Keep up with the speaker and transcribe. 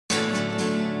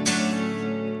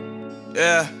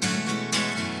Yeah.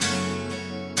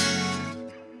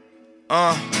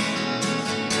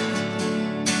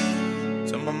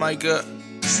 Turn my mic up.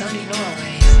 Sunny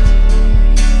Norway.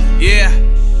 Yeah.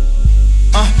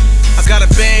 I got a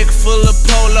bag full of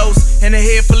polos and a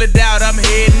head full of doubt. I'm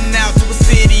heading out to a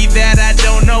city that I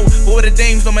don't know, but where the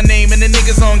dames know my name and the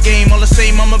niggas on game. All the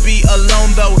same, I'ma be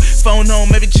alone though. Phone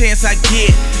home every chance I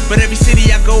get, but every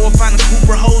city I go, I find a group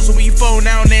of hoes. And when you phone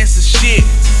down, answer shit.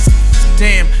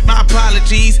 Damn, my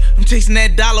apologies. I'm chasing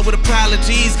that dollar with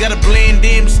apologies. Gotta blend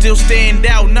in, but still stand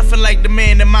out. Nothing like the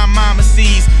man that my mama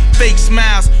sees. Fake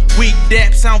smiles, weak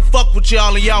daps. I don't fuck with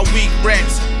y'all and y'all weak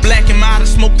raps. Black and mild, I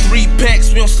smoke 3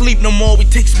 packs. We don't sleep no more, we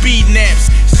take speed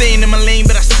naps. Staying in my lane,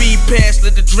 but I speed past.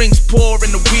 Let the drinks pour and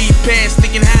the weed pass.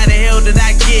 Thinking how the hell did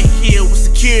I get here? With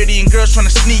security and girls trying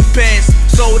to sneak past.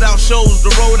 Sold out shows, the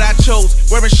road I chose.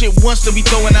 Wearing shit once, then we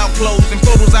throwing out clothes. And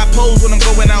photos I pose when I'm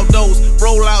going outdoors.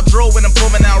 Roll out, drove when I'm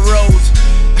pulling out roads.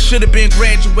 I should've been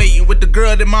graduating with the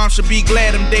girl that mom should be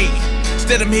glad I'm dating.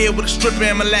 Instead I'm here with a stripper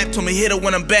in my lap. Told me hit her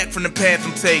when I'm back from the path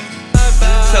I'm taking.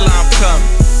 Tell her I'm coming.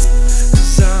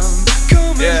 'Cause I'm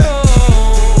coming Yeah. home.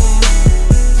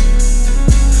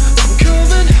 I'm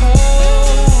coming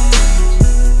home.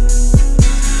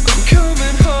 I'm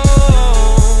coming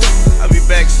home. I'll be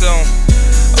back soon.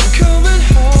 I'm coming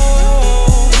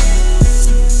home.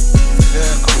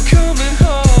 Yeah. I'm coming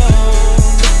home.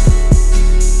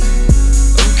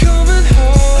 I'm coming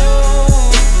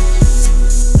home.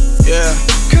 Yeah.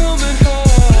 Coming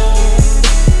home.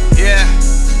 Yeah.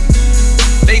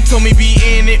 They told me be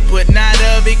in it, but not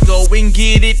of it. Go and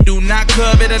get it, do not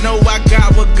covet. I know I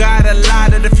got what got a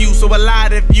lot of the few, so a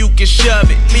lot of you can shove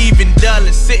it. Leaving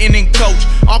Dulles, sitting in coach,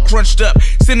 all crunched up,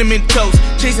 cinnamon toast,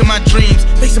 chasing my dreams,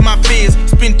 facing my fears.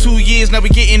 It's been 2 years, now we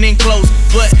getting in close.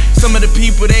 But some of the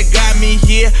people that got me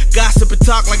here gossip and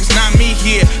talk like it's not me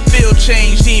here. Feel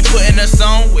changed, he ain't putting us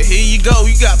on. Well, here you go,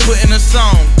 you got putting us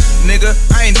on. Nigga,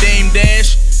 I ain't Dame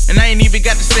Dash, and I ain't even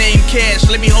got the same cash.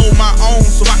 Let me hold my own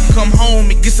so I can come home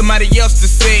and get somebody else the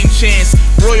same chance.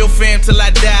 Royal fam till I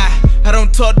die. I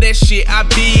don't talk that shit, I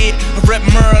be it. I rep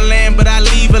Maryland, but I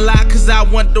leave a lot cause I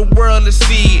want the world to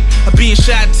see it. I be in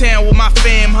Chi-Town with my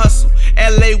fam hustle.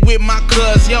 LA with my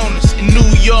cuz Jonas. In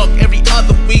New York every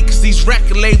other week cause these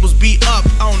record labels be up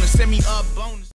on us. Send me up on